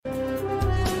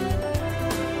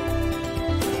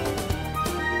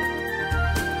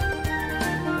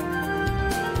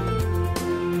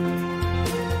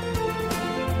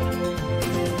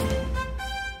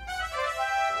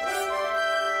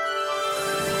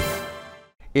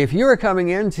If you are coming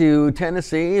into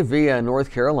Tennessee via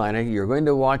North Carolina, you're going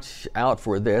to watch out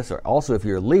for this. Or also, if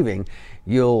you're leaving,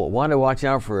 you'll want to watch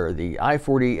out for the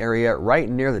I-40 area right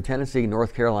near the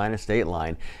Tennessee-North Carolina state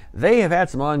line. They have had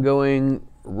some ongoing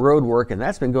road work, and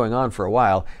that's been going on for a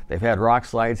while. They've had rock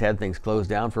slides, had things closed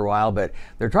down for a while, but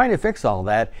they're trying to fix all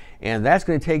that, and that's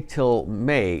going to take till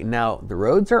May. Now, the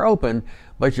roads are open,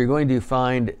 but you're going to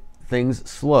find things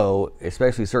slow,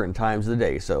 especially certain times of the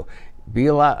day. So be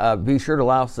sure to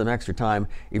allow some extra time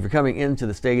if you're coming into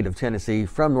the state of Tennessee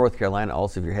from North Carolina,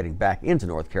 also if you're heading back into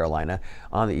North Carolina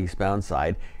on the eastbound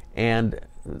side, and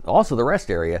also the rest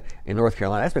area in North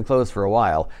Carolina. That's been closed for a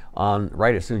while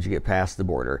right as soon as you get past the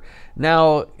border.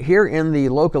 Now, here in the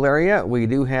local area, we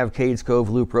do have Cades Cove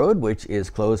Loop Road, which is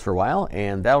closed for a while,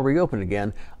 and that'll reopen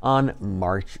again on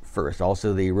March 1st.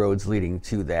 Also, the roads leading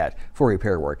to that for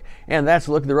repair work. And that's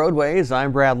a look at the roadways.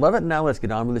 I'm Brad Lovett. Now let's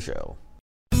get on with the show.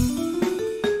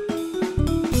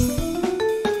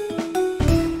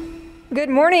 Good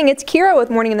morning, it's Kira with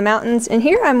Morning in the Mountains, and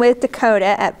here I'm with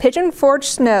Dakota at Pigeon Forge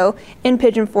Snow in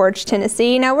Pigeon Forge,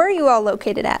 Tennessee. Now, where are you all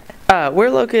located at? We're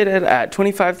located at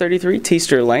 2533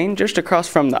 Teaster Lane, just across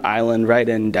from the island, right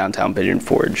in downtown Pigeon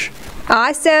Forge.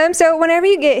 Awesome. So whenever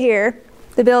you get here,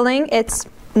 the building, it's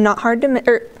not hard to miss,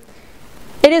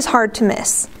 it is hard to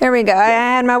miss. There we go. I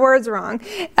had my words wrong.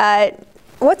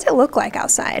 What's it look like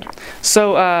outside?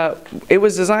 So it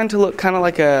was designed to look kind of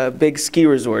like a big ski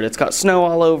resort. It's got snow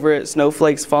all over it,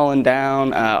 snowflakes falling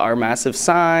down, our massive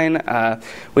sign.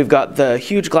 We've got the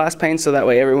huge glass pane so that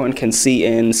way everyone can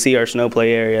see our snow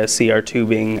play area, see our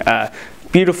tubing.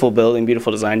 Beautiful building,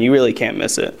 beautiful design. You really can't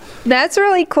miss it. That's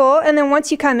really cool. And then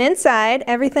once you come inside,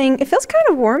 it feels kind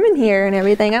of warm in here and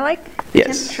everything. I like the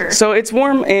temperature. So it's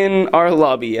warm in our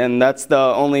lobby, and that's the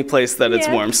only place that it's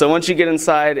warm. So once you get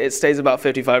inside, it stays about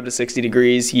 55 to 60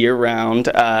 degrees year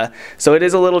round. So it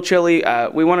is a little chilly.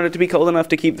 We wanted it to be cold enough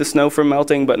to keep the snow from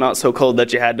melting, but not so cold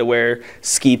that you had to wear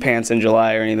ski pants in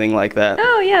July or anything like that.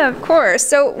 Oh yeah, of course.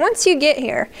 So once you get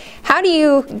here, how do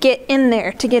you get in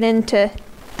there to get into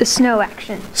the snow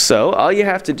action? So all you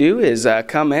have to do is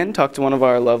come in, talk to one of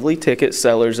our lovely ticket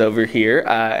sellers over here,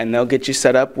 and they'll get you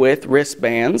set up with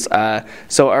wristbands.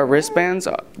 So our wristbands,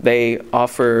 they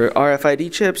offer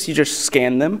RFID chips. You just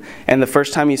scan them, and the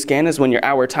first time you scan is when your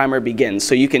hour timer begins.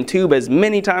 So you can tube as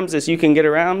many times as you can get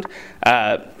around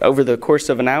over the course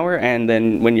of an hour, and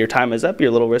then when your time is up, your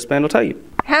little wristband will tell you.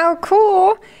 How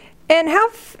cool! And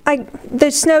the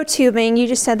snow tubing, you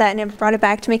just said that and it brought it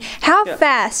back to me. How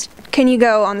fast can you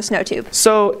go on the snow tube?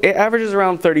 So it averages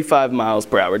around 35 miles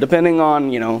per hour, depending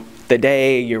on, the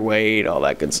day, your weight, all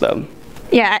that good stuff.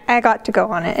 Yeah, I got to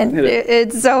go on it, and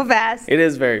it's so fast. It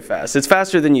is very fast. It's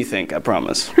faster than you think, I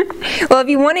promise. Well, if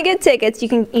you want to get tickets, you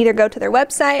can either go to their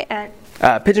website at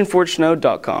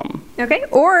pigeonforgesnow.com. Okay,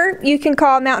 or you can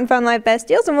call Mountain Fun Life Best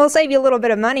Deals, and we'll save you a little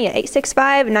bit of money at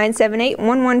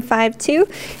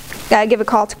 865-978-1152. Give a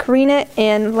call to Karina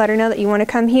and let her know that you want to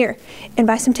come here and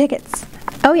buy some tickets.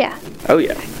 Oh yeah. Oh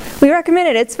yeah. We recommend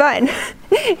it. It's fun.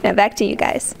 Now back to you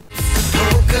guys.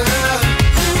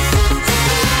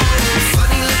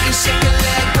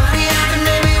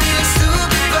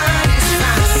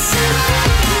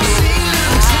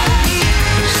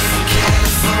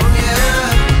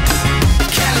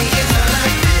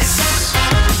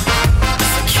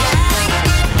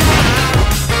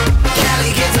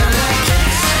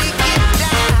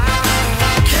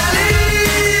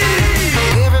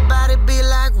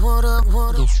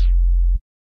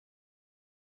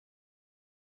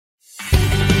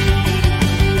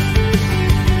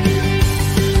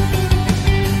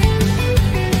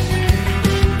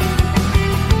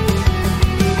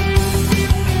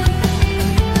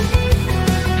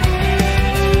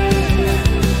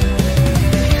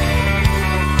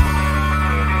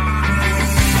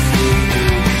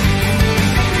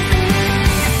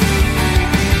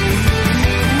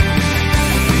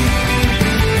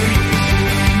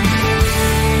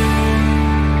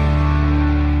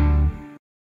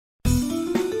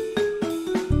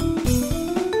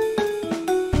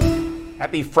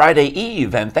 Happy Friday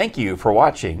Eve, and thank you for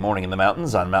watching Morning in the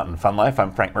Mountains on Mountain Fun Life.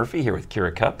 I'm Frank Murphy here with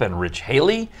Kira Cupp and Rich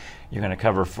Haley. You're going to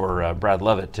cover for Brad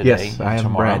Lovett today. Yes, I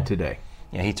am Brad today.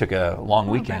 Yeah, he took a long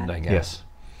weekend, Brad. I guess. Yes.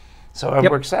 So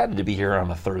we're excited to be here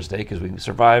on a Thursday because we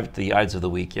survived the Ides of the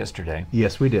Week yesterday.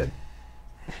 Yes, we did.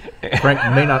 Frank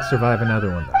may not survive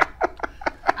another one, though.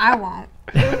 I won't.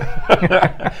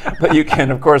 But you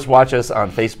can, of course, watch us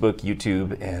on Facebook,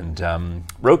 YouTube, and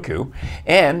Roku.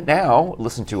 And now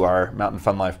listen to our Mountain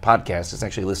Fun Life podcast. It's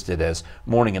actually listed as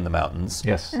Morning in the Mountains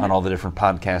on all the different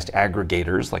podcast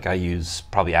aggregators. Like I use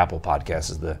probably Apple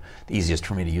Podcasts is the easiest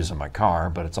for me to use in my car,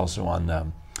 but it's also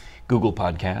on Google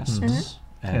Podcasts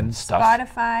and stuff.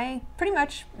 Spotify, pretty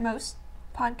much most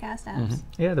podcast apps.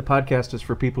 Yeah, the podcast is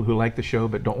for people who like the show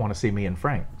but don't want to see me and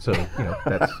Frank. So,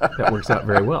 that works out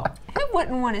very well. Who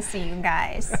wouldn't want to see you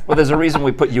guys? Well, there's a reason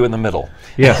we put you in the middle.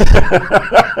 Yes.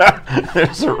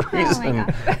 There's a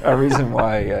God. reason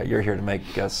why you're here to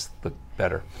make us look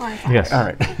better. Yes. All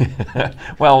right.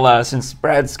 Well, since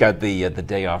Brad's got the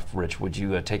day off, Rich, would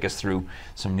you take us through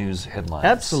some news headlines?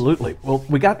 Absolutely. Well,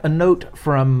 we got a note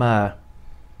from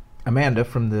Amanda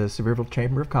from the Sevierville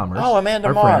Chamber of Commerce. Oh, Amanda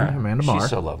our Marr. Friend, Amanda Marr.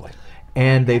 She's so lovely.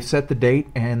 And they've set the date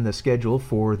and the schedule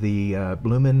for the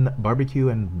Bloomin' Barbecue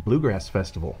and Bluegrass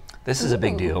Festival. This is a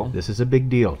big deal. This is a big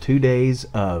deal. 2 days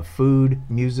of food,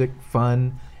 music,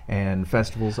 fun, and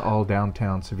festivals all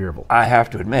downtown Sevierville. I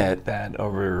have to admit that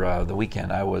over the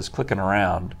weekend I was clicking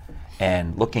around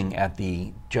and looking at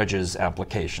the judge's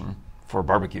application for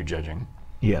barbecue judging.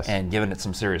 Yes. And giving it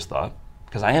some serious thought,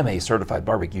 because I am a certified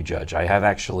barbecue judge. I have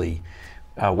actually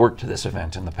worked this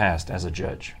event in the past as a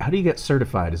judge. How do you get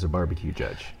certified as a barbecue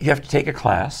judge? You have to take a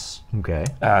class. Okay.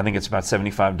 I think it's about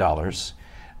 $75,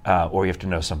 or you have to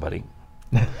know somebody.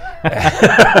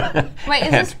 Wait,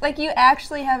 is this like you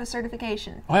actually have a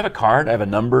certification? I have a card, I have a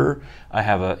number, I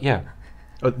have a,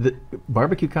 The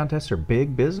barbecue contests are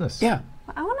big business. Yeah.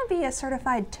 I want to be a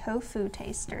certified tofu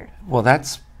taster. Well,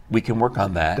 we can work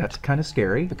on that. That's kind of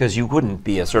scary. Because you wouldn't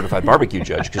be a certified barbecue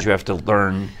judge, because you have to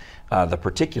learn the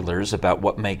particulars about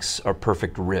what makes a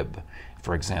perfect rib,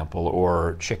 for example,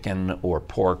 or chicken or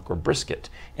pork or brisket.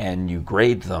 And you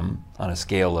grade them on a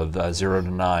scale of 0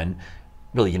 to 9.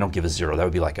 Really, you don't give a 0, that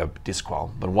would be like a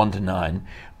disqual, but 1 to 9,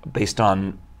 based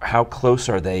on how close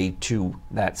are they to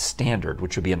that standard,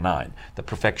 which would be a 9. The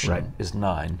perfection is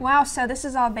 9. Wow, so this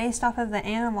is all based off of the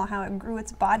animal, how it grew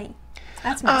its body.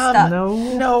 That's messed up.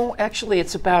 No, actually,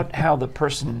 it's about how the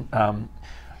person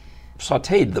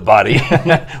sautéed the body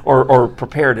or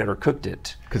prepared it or cooked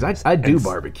it. Because I do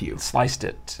barbecue. Sliced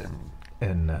it.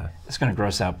 And it's going to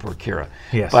gross out poor Kira.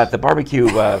 Yes. But the barbecue...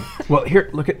 well, here,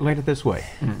 look at it this way.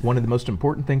 One of the most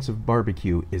important things of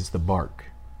barbecue is the bark.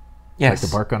 Yes. Like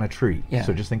the bark on a tree. Yeah.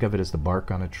 So just think of it as the bark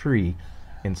on a tree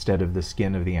instead of the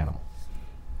skin of the animal.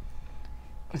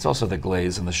 It's also the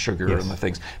glaze and the sugar Yes. and the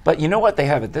things. But you know what they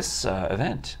have at this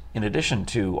event? In addition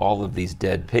to all of these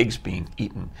dead pigs being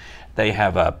eaten, they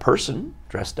have a person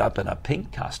dressed up in a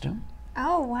pig costume.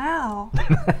 Oh, wow.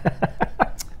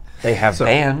 They have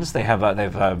bands. They have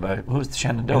who's the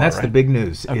Shenandoah? And that's right? the big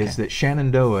news, Okay. is that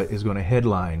Shenandoah is going to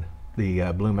headline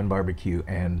the Bloomin' Barbecue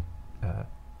and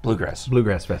Bluegrass.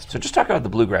 Bluegrass Festival. So just talk about the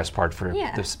bluegrass part for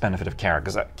Yeah. the benefit of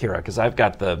Kira, because I've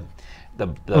got the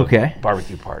Okay.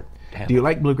 barbecue part. Do you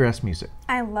like bluegrass music?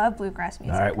 I love bluegrass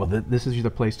music. All right, well, this is the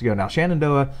place to go. Now,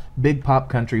 Shenandoah, big pop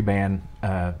country band.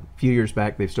 A few years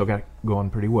back, they've still got it going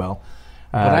pretty well.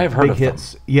 But I have heard big of them.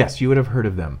 hits. Yes, you would have heard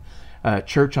of them.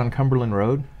 Church on Cumberland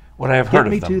Road. What I have Get heard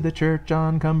me of them. to the church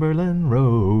on Cumberland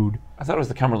Road. I thought it was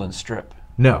the Cumberland Strip.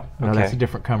 No, Okay. that's a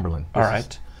different Cumberland. All This is-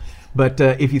 right. But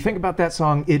if you think about that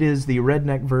song, it is the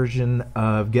redneck version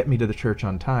of "Get Me to the Church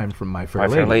on Time" from My Fair My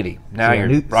Lady. Fair Lady. Now See, you're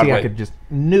I Broadway.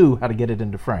 knew how to get it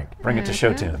into Frank. Bring it to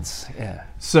show tunes. Yeah.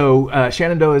 So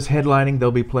Shenandoah is headlining.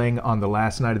 They'll be playing on the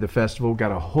last night of the festival.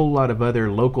 Got a whole lot of other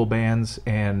local bands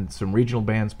and some regional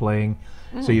bands playing.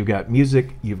 So you've got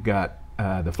music, you've got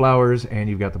the flowers, and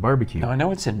you've got the barbecue. Now I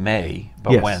know it's in May,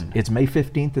 but Yes, when? it's May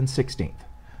 15th and 16th.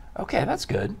 Okay, that's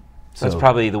good. So it's So-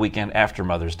 probably the weekend after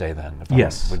Mother's Day then, if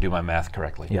Yes. I would do my math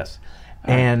correctly. Yes.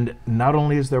 And not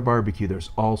only is there barbecue, there's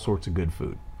all sorts of good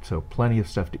food. So plenty of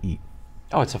stuff to eat.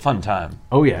 Oh, it's a fun time.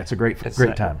 Oh yeah, it's a great It's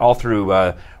time. all through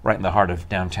right in the heart of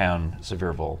downtown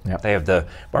Sevierville. Yep. They have the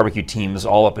barbecue teams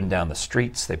all up and down the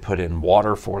streets. They put in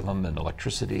water for them and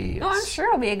electricity. Oh, I'm It's- sure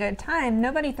it'll be a good time.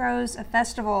 Nobody throws a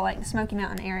festival like the Smoky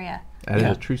Mountain area. That is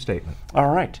Yeah. a true statement. All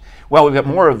right. Well, we've got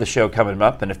more of the show coming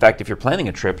up. And in fact, if you're planning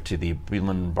a trip to the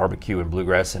Bloomin' Barbecue and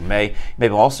Bluegrass in May,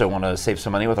 maybe also want to save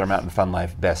some money with our Mountain Fun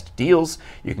Life Best Deals,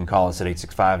 you can call us at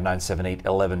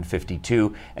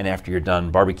 865-978-1152. And after you're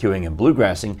done barbecuing and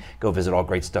bluegrassing, go visit all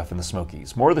great stuff in the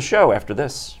Smokies. More of the show after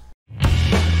this.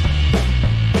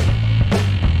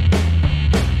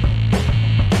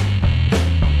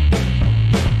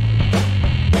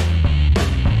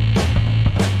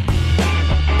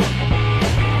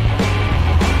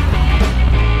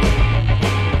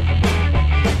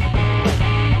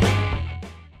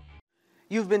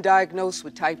 You've been diagnosed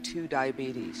with type 2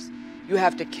 diabetes. You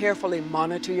have to carefully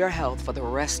monitor your health for the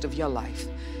rest of your life,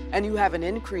 and you have an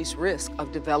increased risk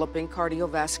of developing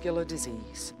cardiovascular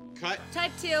disease. Cut.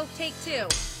 Type 2, take 2.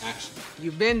 Action.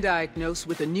 You've been diagnosed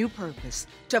with a new purpose: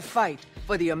 to fight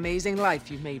for the amazing life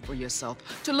you made for yourself,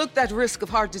 to look that risk of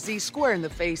heart disease square in the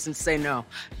face and say, no,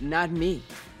 not me.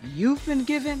 You've been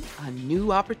given a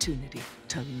new opportunity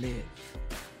to live.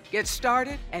 Get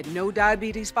started at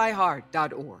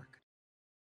NoDiabetesByHeart.org.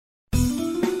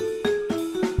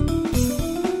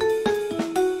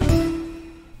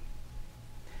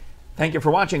 Thank you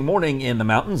for watching Morning in the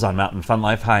Mountains on Mountain Fun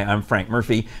Life. Hi, I'm Frank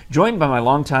Murphy, joined by my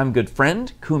longtime good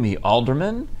friend, Kumi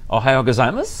Alderman. Ohayo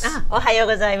gozaimasu. Ohayo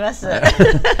gozaimasu.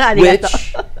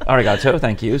 Which, arigato,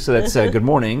 thank you. So that's good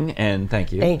morning and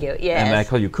thank you. Thank you, yes. And I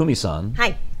call you Kumi-san.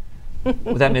 Hi.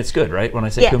 Well, that means it's good, right? When I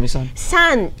say Kumi-san?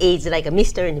 San is like a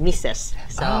Mr. and Mrs.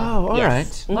 So, oh, all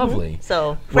right. Lovely.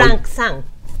 So, Frank-san.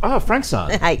 Oh,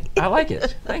 Frank-san. Hi. I like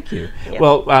it. Thank you. Yeah.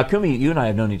 Well, Kumi, you and I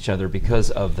have known each other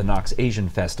because of the Knox Asian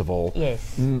Festival.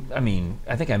 Yes. I mean,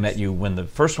 I think I met you when the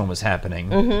first one was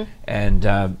happening, and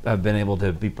I've been able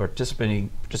to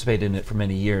participate in it for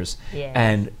many years. Yes.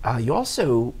 And you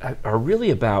also are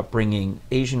really about bringing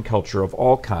Asian culture of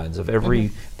all kinds, of every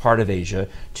part of Asia,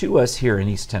 to us here in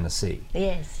East Tennessee.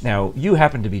 Yes. Now, you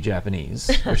happen to be Japanese,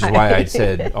 which is why I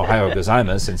said Ohayo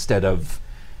gozaimasu instead of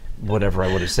whatever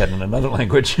I would have said in another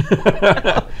language.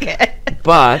 Okay.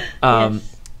 But and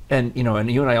you know,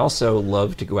 and you and I also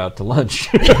love to go out to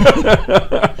lunch.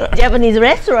 Japanese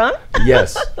restaurant?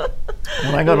 Yes.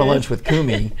 When I go to lunch with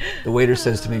Kumi, the waiter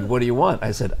says to me, "What do you want?"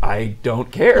 I said, "I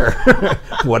don't care."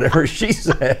 Whatever she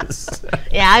says.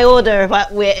 Yeah, I order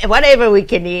whatever we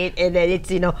can eat, and then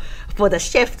it's, for the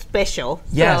chef special.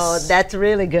 Yes. So that's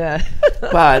really good.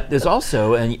 But there's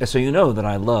also, and so you know that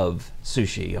I love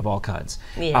sushi of all kinds.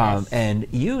 Yes. And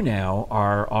you now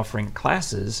are offering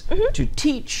classes to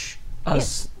teach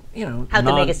us, how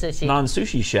to make a sushi.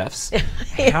 Non-sushi chefs,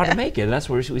 how to make it. And that's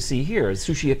what we see here,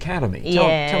 Sushi Academy.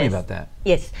 Tell me about that.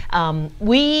 Yes.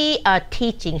 We are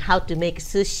teaching how to make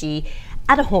sushi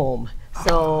at home.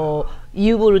 So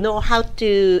you will know how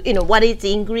to, what is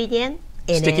the ingredient.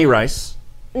 Sticky rice.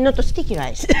 Not a sticky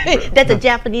rice. That's a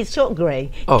Japanese short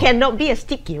grain. Cannot be a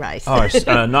sticky rice. Oh,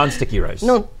 non-sticky rice.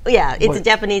 No, it's a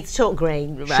Japanese short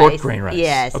grain rice. Short grain rice.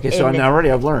 Yes. Okay, so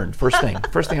I've learned. First thing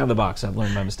out of the box, I've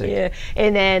learned my mistake. Yeah,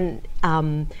 and then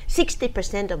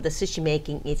 60% of the sushi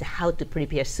making is how to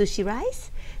prepare sushi rice.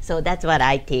 So that's what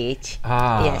I teach.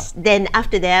 Yes. Then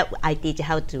after that, I teach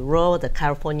how to roll the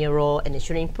California roll and the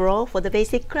shrimp roll for the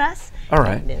basic class. All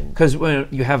right. Because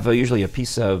you have usually a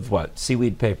piece of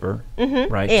seaweed paper,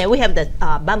 right? Yeah, we have the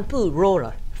bamboo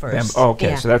roller first. Okay.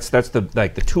 Yeah. So that's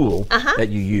the tool that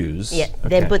you use. Yeah. Okay.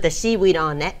 Then put the seaweed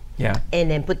on it. Yeah. And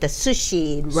then put the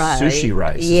sushi rice. Sushi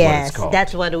rice. Yes, is what it's called.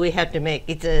 That's what we have to make.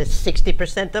 It's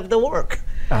 60% of the work.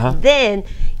 Then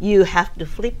you have to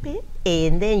flip it,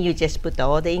 and then you just put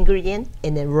all the ingredients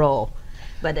and then roll.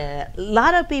 But a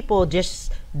lot of people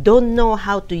just don't know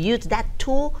how to use that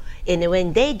tool, and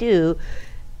when they do,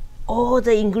 all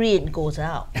the ingredient goes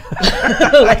out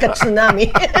like a tsunami.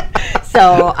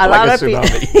 So a lot of people,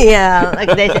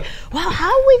 like they say, "Well, how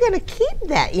are we going to keep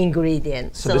that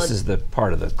ingredient?" So this is the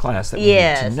part of the class that we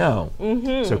need to know.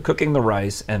 So cooking the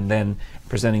rice and then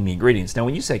presenting the ingredients. Now,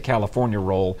 when you say California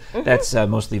roll, that's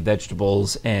mostly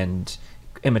vegetables and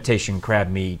imitation crab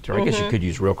meat, or I guess you could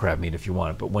use real crab meat if you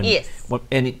want. But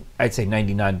I'd say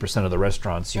 99% of the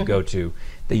restaurants you go to,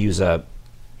 they use a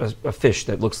fish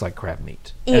that looks like crab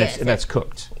meat, and that's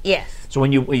cooked. Yes. So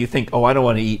when you think, I don't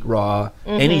want to eat raw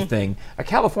anything, a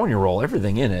California roll,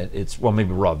 everything in it, it's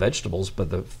maybe raw vegetables, but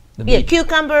the meat,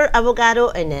 cucumber, avocado,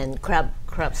 and then crab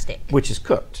stick, which is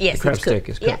cooked. Yes, the crab stick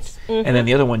is cooked. Yes. And then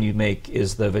the other one you make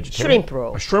is the vegetarian shrimp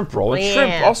roll. A shrimp roll, and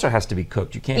shrimp also has to be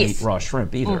cooked. You can't eat raw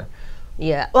shrimp either.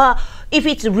 Yeah. Well, if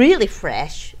it's really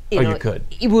fresh. You could.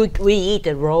 We eat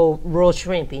the raw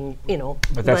shrimp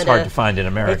But that's hard to find in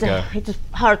America. It's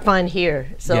hard to find here.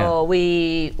 So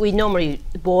we normally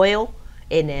boil,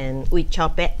 and then we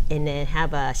chop it, and then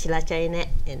have a sriracha in it,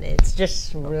 and it's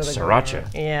just really sriracha.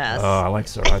 Good. Yes. Oh, I like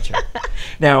sriracha.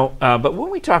 Now, but when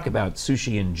we talk about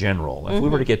sushi in general, if we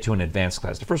were to get to an advanced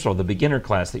class, first of all, the beginner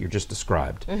class that you just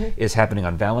described is happening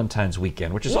on Valentine's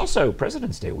weekend, which is also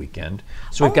President's Day weekend.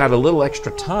 So we've got a little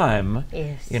extra time,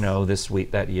 this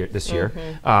year.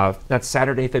 That's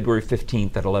Saturday, February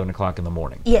 15th at 11 o'clock in the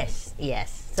morning. Yes.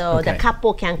 So Okay. the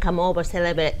couple can come over,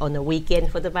 celebrate on the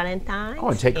weekend for the Valentine's. Oh,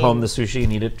 and take home the sushi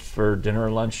and eat it for dinner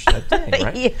or lunch that day,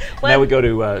 right? Yeah, And well- now we go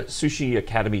to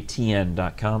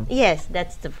sushiacademytn.com. Yes,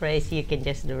 that's the place you can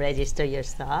just register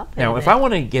yourself. Now, and if then- I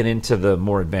want to get into the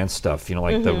more advanced stuff,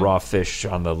 like the raw fish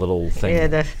on the little thing. Yeah,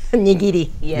 the nigiri,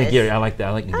 yes. Nigiri, I like that.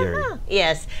 I like nigiri.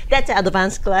 Yes, that's an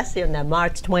advanced class on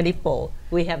March 24.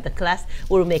 We have the class.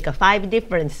 We'll make 5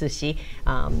 different sushi,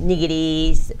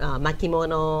 nigiris,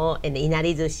 makimono, and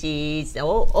inari sushis,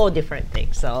 all different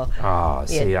things. So Ah,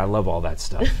 see, I love all that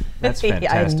stuff. That's Yeah, I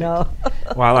fantastic. know.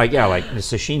 Well, like the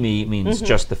sashimi means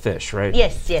just the fish, right?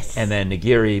 yes, yes. And then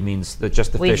nigiri means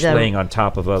just the With fish the- laying on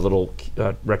top of a little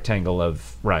rectangle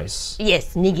of rice.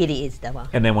 yes, nigiri is the one.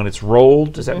 And then when it's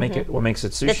rolled, does that make it? What makes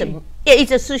it That's sushi?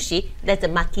 it's a sushi. That's a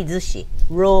makizushi,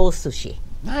 raw sushi.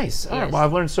 Nice. All right. Yes. Well,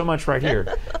 I've learned so much right here.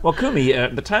 Well, Kumi,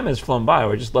 the time has flown by.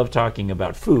 We just love talking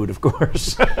about food, of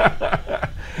course.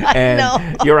 And know.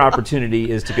 your opportunity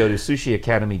is to go to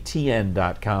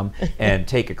sushiacademytn.com and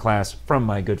take a class from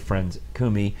my good friend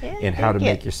Kumi in how to thank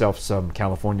you. make yourself some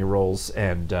California rolls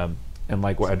and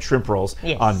shrimp rolls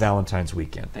Yes. on Valentine's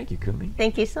weekend. Thank you, Kumi.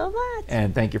 Thank you so much.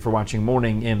 And thank you for watching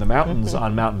Morning in the Mountains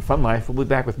on Mountain Fun Life. We'll be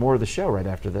back with more of the show right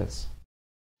after this.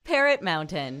 Parrot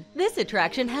Mountain. This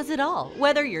attraction has it all,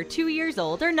 whether you're 2 years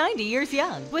old or 90 years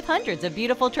young, with hundreds of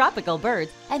beautiful tropical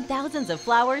birds and thousands of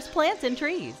flowers, plants, and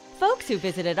trees. Folks who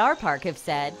visited our park have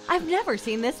said, "I've never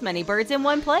seen this many birds in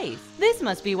one place. This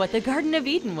must be what the Garden of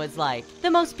Eden was like. The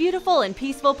most beautiful and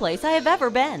peaceful place I have ever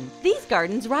been. These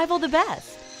gardens rival the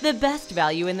best. The best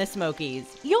value in the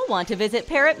Smokies. You'll want to visit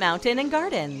Parrot Mountain and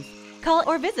Gardens. Call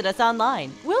or visit us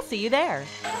online. We'll see you there."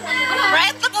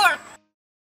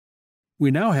 We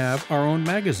now have our own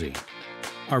magazine.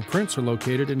 Our prints are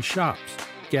located in shops,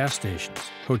 gas stations,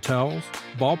 hotels,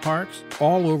 ballparks,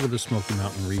 all over the Smoky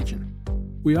Mountain region.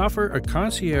 We offer a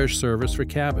concierge service for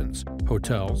cabins,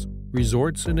 hotels,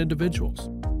 resorts, and individuals.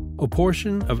 A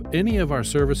portion of any of our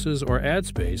services or ad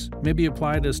space may be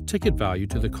applied as ticket value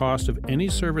to the cost of any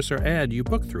service or ad you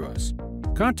book through us.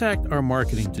 Contact our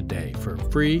marketing today for a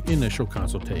free initial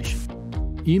consultation.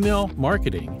 Email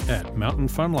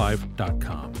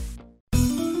marketing@mountainfunlife.com.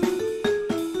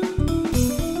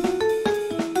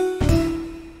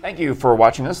 Thank you for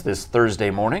watching us this Thursday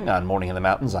morning on Morning in the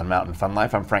Mountains on Mountain Fun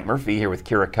Life. I'm Frank Murphy here with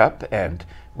Kira Cupp and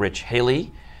Rich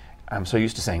Haley. I'm so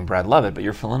used to saying Brad Lovett, but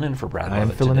you're filling in for Brad Lovett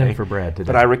I'm filling today. in for Brad today.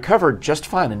 But I recovered just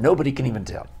fine, and nobody can even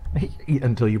tell.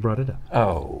 Until you brought it up.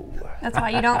 Oh. That's why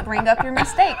you don't bring up your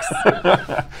mistakes.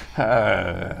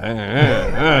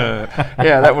 Yeah,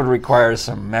 that would require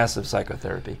some massive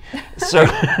psychotherapy. So,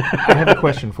 I have a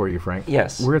question for you, Frank.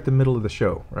 Yes. We're at the middle of the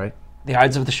show, right? the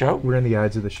Ides of the show? We're in the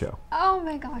Ides of the show. Oh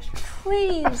my gosh,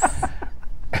 please.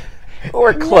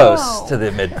 We're close No. to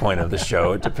the midpoint of the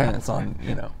show. It depends on,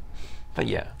 But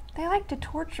yeah. They like to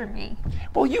torture me.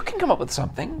 Well, you can come up with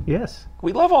something. Yes.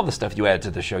 We love all the stuff you add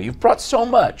to the show. You've brought so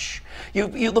much. You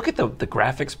look at the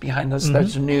graphics behind us.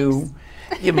 That's new.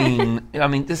 I mean,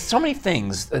 there's so many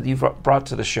things that you've brought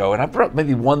to the show, and I brought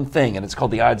maybe one thing, and it's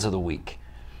called the Ides of the Week.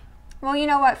 Well, you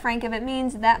know what, Frank? If it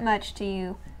means that much to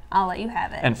you, I'll let you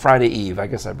have it. And Friday Eve. I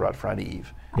guess I brought Friday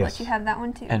Eve. I'll Yes. let you have that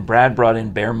one too. And Brad brought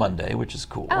in Bear Monday, which is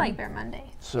cool. I like Bear Monday.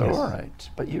 So Yes. all right,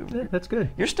 but Yeah, that's good.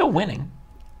 you're still winning.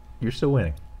 You're still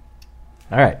winning.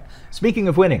 All right. Speaking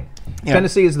of winning, Yeah.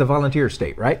 Tennessee is the volunteer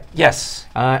state, right? Yes.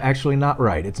 Actually, not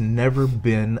right. It's never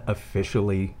been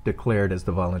officially declared as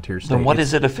the volunteer state. Then what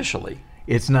is it officially?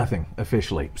 It's nothing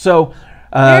officially. So,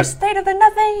 Your state of the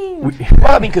nothing.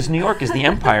 Well, because New York is the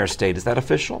Empire State. Is that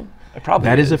official? It probably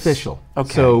that is official.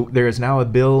 Okay. So there is now a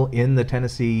bill in the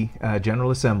Tennessee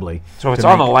General Assembly. So if it's to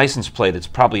on the make- license plate, it's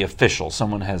probably official.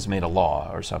 Someone has made a law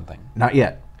or something. Not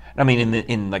yet. I mean,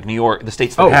 in like New York, the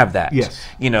states that Oh, have that. yes.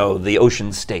 The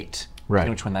Ocean State. Right. Do you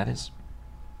know which one that is?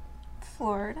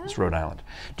 Florida. It's Rhode Island.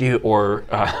 Do you or?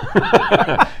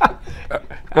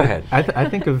 Go ahead. I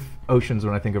think of oceans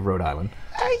when I think of Rhode Island.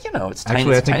 It's tiny.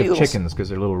 Actually, I it's think tiny of little chickens because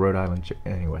they're little Rhode Island.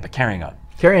 Anyway, Carrying on.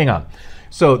 carrying on.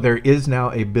 So there is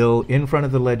now a bill in front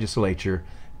of the legislature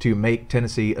to make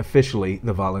Tennessee officially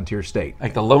the volunteer state.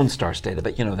 Like the Lone Star State. I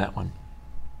bet you know that one.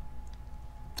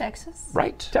 Texas.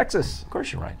 Right. Texas. Of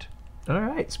course you're right. All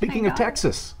right. Speaking Thank of God.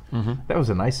 Texas, that was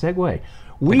a nice segue. The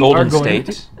We Golden are going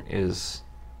State is.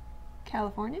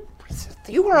 California.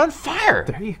 You were on fire.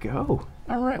 There you go.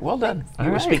 All right. Well done. All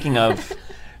You were right. speaking of.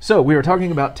 So we were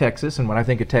talking about Texas, and when I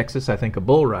think of Texas, I think of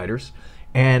bull riders.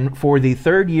 And for the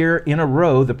third year in a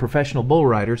row, the professional bull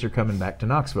riders are coming back to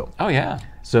Knoxville. Oh yeah.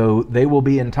 So they will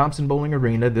be in Thompson Bowling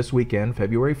Arena this weekend,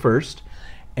 February 1st.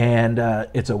 And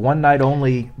it's a one-night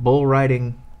only bull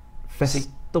riding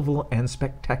festival and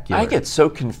spectacular. I get so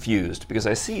confused because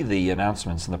I see the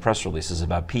announcements and the press releases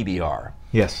about PBR.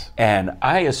 Yes. And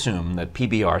I assume that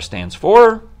PBR stands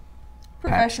for,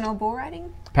 Professional bull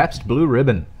riding? Pabst Blue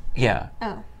Ribbon. yeah,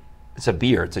 Oh. it's a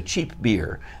beer. It's a cheap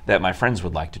beer that my friends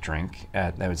would like to drink.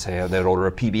 They would say they'd order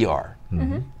a PBR.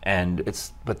 And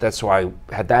but that's why I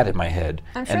had that in my head.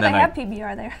 I'm sure and they then have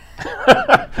PBR there.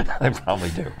 They probably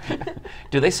do.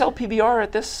 Do they sell PBR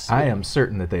at this? I am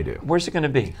certain that they do. Where's it going to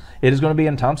be? It is going to be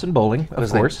in Thompson Bowling, of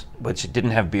Because course. Which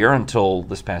didn't have beer until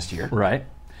this past year. Right.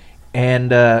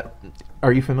 And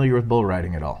are you familiar with bull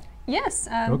riding at all? Yes,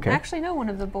 Okay. I actually know one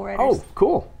of the bull riders. Oh,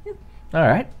 cool. All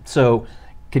right. So,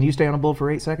 can you stay on a bull for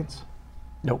 8 seconds?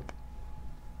 Nope.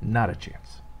 Not a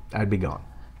chance. I'd be gone.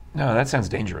 No, that sounds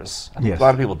dangerous. I think Yes. a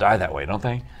lot of people die that way, don't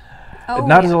they? Oh,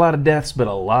 Not yeah. as a lot of deaths, but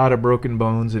a lot of broken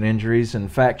bones and injuries. In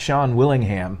fact, Sean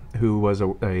Willingham, who was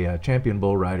a champion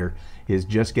bull rider, is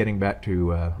just getting back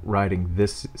to riding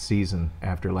this season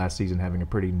after last season having a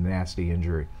pretty nasty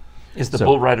injury. Is the So-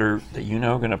 bull rider that you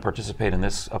know going to participate in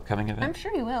this upcoming event? I'm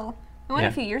sure he will. I went Yeah.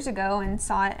 a few years ago and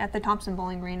saw it at the Thompson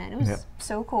Bowling Green, and it was Yep.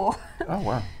 so cool. Oh,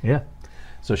 wow. Yeah.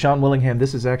 So Sean Willingham,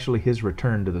 this is actually his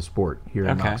return to the sport here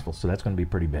in Okay. Knoxville, so that's going to be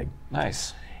pretty big.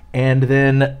 Nice. And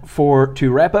then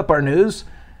to wrap up our news,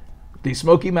 the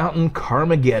Smoky Mountain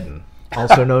Carmageddon,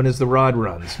 also known as the Rod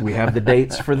Runs. We have the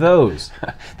dates for those.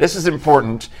 This is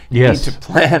important. You Yes. need to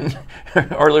plan.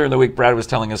 Earlier in the week, Brad was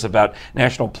telling us about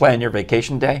National Plan Your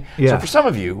Vacation Day. Yeah. So for some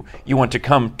of you, you want to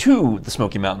come to the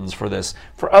Smoky Mountains for this.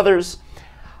 For others,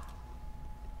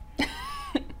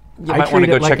 you I might want to treat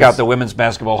go it like check a out the Women's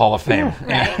Basketball Hall of Fame.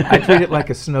 I treat it like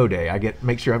a snow day. I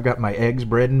make sure I've got my eggs,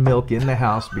 bread, and milk in the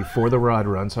house before the Rod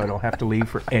Run, so I don't have to leave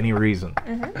for any reason.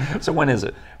 So when is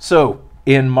it? So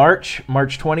in March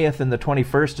 20th and the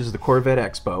 21st is the Corvette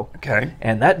Expo. Okay.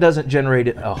 And that doesn't generate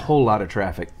a whole lot of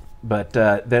traffic. But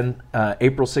then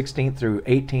April 16th through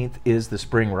 18th is the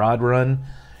Spring Rod Run,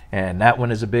 and that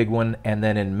one is a big one. And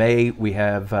then in May, we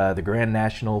have the Grand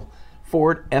National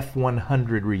Ford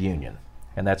F100 Reunion,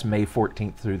 and that's May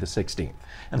 14th through the 16th.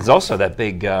 And there's also that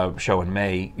big show in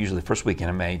May, usually the first weekend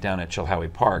in May, down at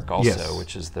Chilhowie Park also, Yes.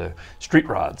 which is the Street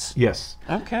Rods. Yes.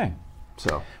 Okay.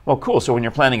 So Well, cool. So when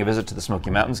you're planning a visit to the Smoky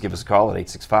Mountains, give us a call at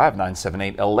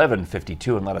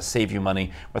 865-978-1152 and let us save you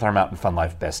money with our Mountain Fun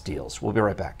Life best deals. We'll be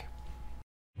right back.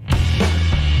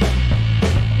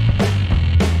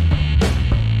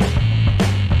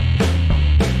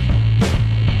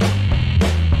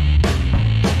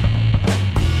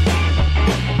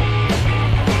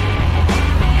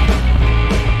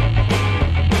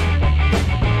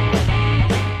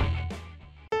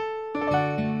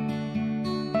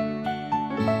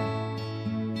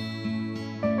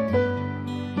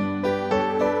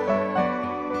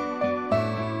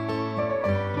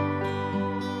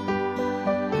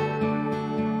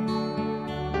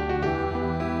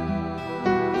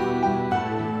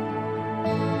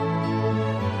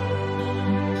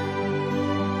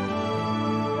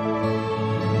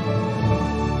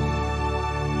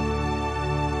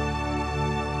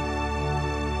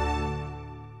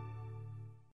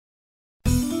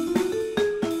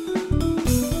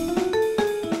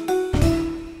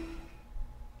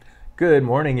 good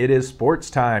morning. It is sports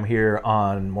time here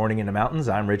on Morning in the Mountains.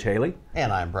 I'm Rich Haley.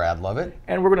 And I'm Brad Lovett.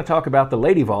 And we're going to talk about the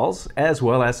Lady Vols as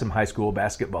well as some high school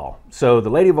basketball. So the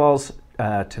Lady Vols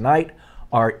tonight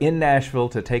are in Nashville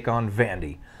to take on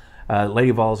Vandy.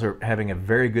 Lady Vols are having a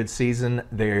very good season.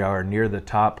 They are near the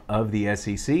top of the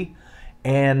SEC.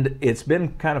 And it's been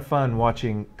kind of fun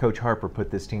watching Coach Harper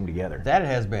put this team together. That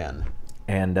has been.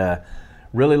 And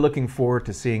really looking forward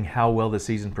to seeing how well the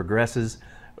season progresses.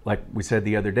 Like we said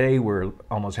the other day, we're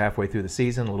almost halfway through the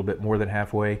season, a little bit more than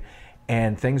halfway,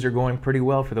 and things are going pretty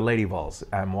well for the Lady Vols.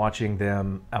 I'm watching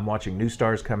new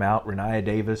stars come out. Renaya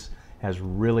Davis has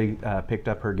really picked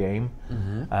up her game.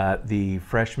 Mm-hmm. The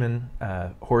freshman,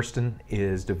 Horston,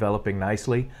 is developing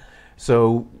nicely.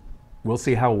 So we'll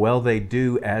see how well they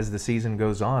do as the season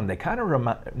goes on. They kind of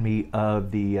remind me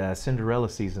of the Cinderella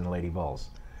season Lady Vols.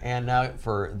 And now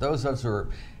for those of us who are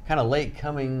kind of late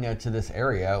coming to this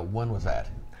area, when was that?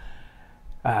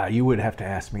 You would have to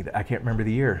ask me. I can't remember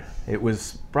the year. It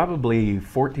was probably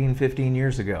 14, 15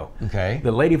 years ago. Okay.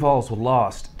 The Lady Vols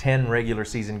lost 10 regular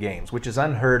season games, which is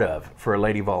unheard of for a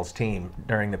Lady Vols team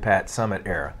during the Pat Summitt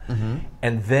era. Mm-hmm.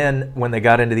 And then when they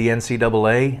got into the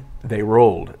NCAA, they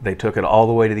rolled. They took it all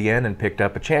the way to the end and picked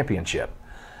up a championship.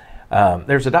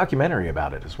 There's a documentary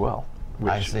about it as well,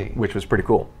 which was pretty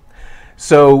cool.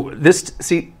 So this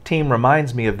team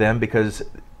reminds me of them because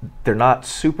they're not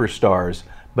superstars,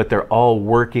 but they're all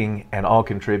working and all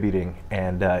contributing,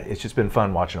 and it's just been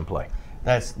fun watching them play.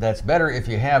 That's better if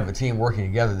you have a team working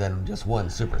together than just one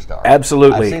superstar.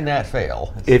 Absolutely. I've seen that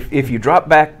fail. If you drop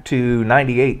back to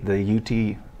 '98, the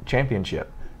UT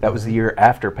championship, that was the year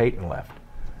after Peyton left.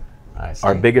 I see.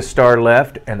 Our biggest star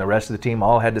left, and the rest of the team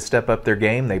all had to step up their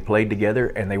game. They played together,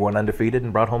 and they went undefeated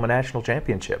and brought home a national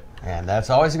championship. And that's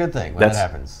always a good thing when That's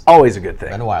that happens. always a good thing.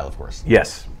 Been a while, of course.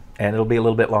 Yes, and it'll be a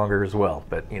little bit longer as well,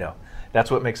 but that's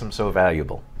what makes them so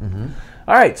valuable.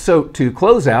 All right, so to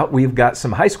close out, we've got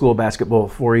some high school basketball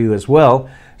for you as well,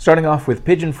 starting off with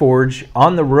Pigeon Forge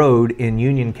on the road in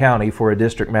Union County for a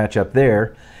district matchup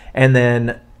there, and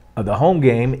then the home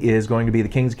game is going to be the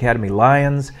Kings Academy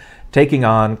Lions taking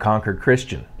on Concord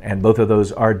Christian, and both of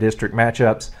those are district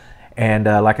matchups. And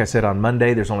like I said, on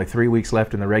Monday, there's only 3 weeks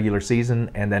left in the regular season,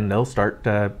 and then they'll start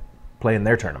playing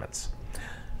their tournaments.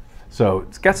 So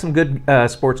it's got some good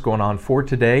sports going on for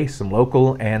today, some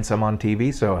local and some on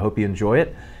TV, so I hope you enjoy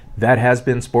it. That has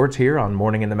been sports here on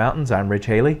Morning in the Mountains. I'm Rich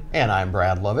Haley. And I'm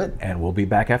Brad Lovett. And we'll be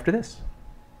back after this.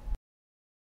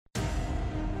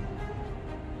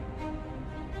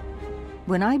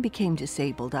 When I became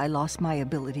disabled, I lost my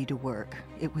ability to work.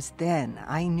 It was then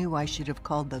I knew I should have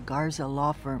called the Garza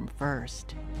Law Firm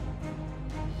first.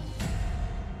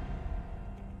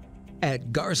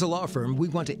 At Garza Law Firm, we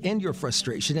want to end your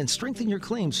frustration and strengthen your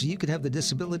claims so you can have the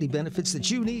disability benefits that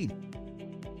you need.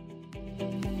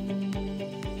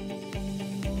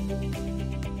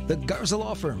 The Garza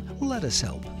Law Firm, let us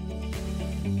help.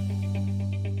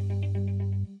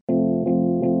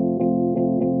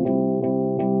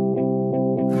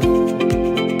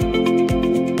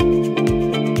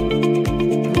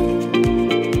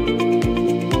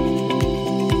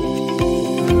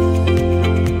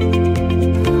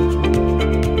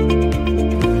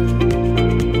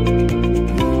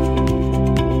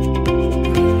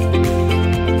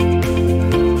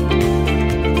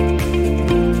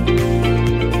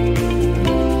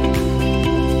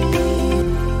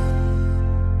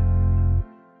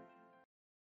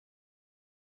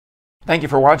 Thank you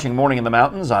for watching Morning in the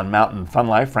Mountains on Mountain Fun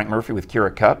Life. Frank Murphy with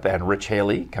Kira Cup and Rich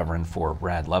Haley covering for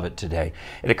Brad Lovett today.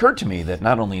 It occurred to me that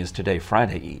not only is today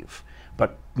Friday Eve,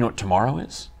 but you know what tomorrow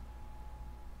is?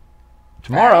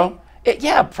 Tomorrow,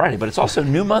 Friday, but it's also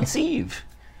New Month's Eve.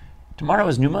 Tomorrow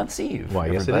is New Month's Eve. Why,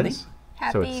 yes, everybody. it is.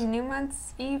 Happy New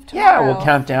Month's Eve tomorrow. Yeah, we'll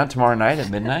count down tomorrow night at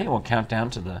midnight. We'll count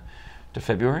down to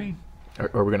February.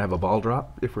 Are we going to have a ball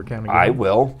drop if we're counting down? I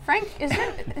will. Frank, is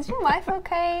your life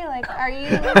okay? Like, are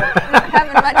you not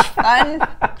having much fun?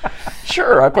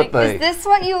 Sure, I put Is this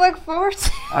what you look forward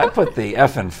to? I put the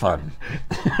F in fun.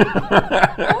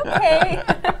 Okay.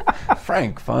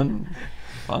 Frank, fun.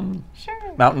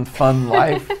 Sure. Mountain Fun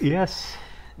Life. Yes.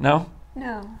 No?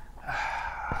 No.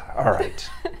 All right.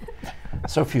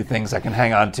 So few things I can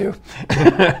hang on to.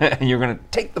 You're going to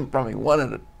take them from me one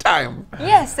at a time.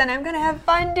 Yes, and I'm going to have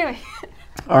fun doing it.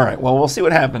 All right. Well, we'll see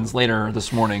what happens later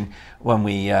this morning when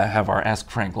we have our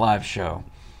Ask Frank live show,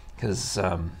 because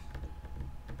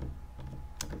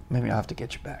maybe I'll have to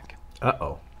get you back.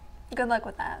 Uh-oh. Good luck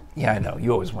with that. Yeah, I know.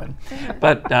 You always win.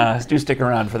 But do stick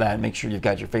around for that. Make sure you've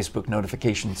got your Facebook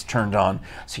notifications turned on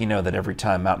so you know that every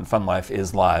time Mountain Fun Life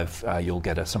is live, you'll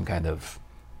get some kind of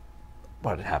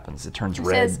what happens. It turns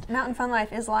red. It says Mountain Fun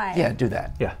Life is live. Yeah, do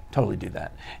that. Yeah. Totally do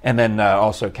that. And then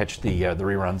also catch the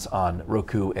reruns on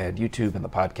Roku and YouTube and the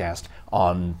podcast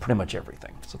on pretty much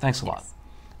everything. So thanks a lot.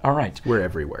 All right. We're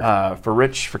everywhere. For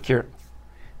Rich, for Kira.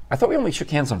 I thought we only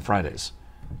shook hands on Fridays.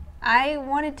 I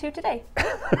wanted to today.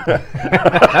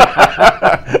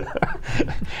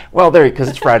 Well, because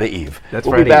it's Friday Eve. That's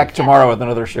we'll Friday be back Eve. tomorrow with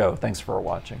another show. Thanks for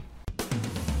watching.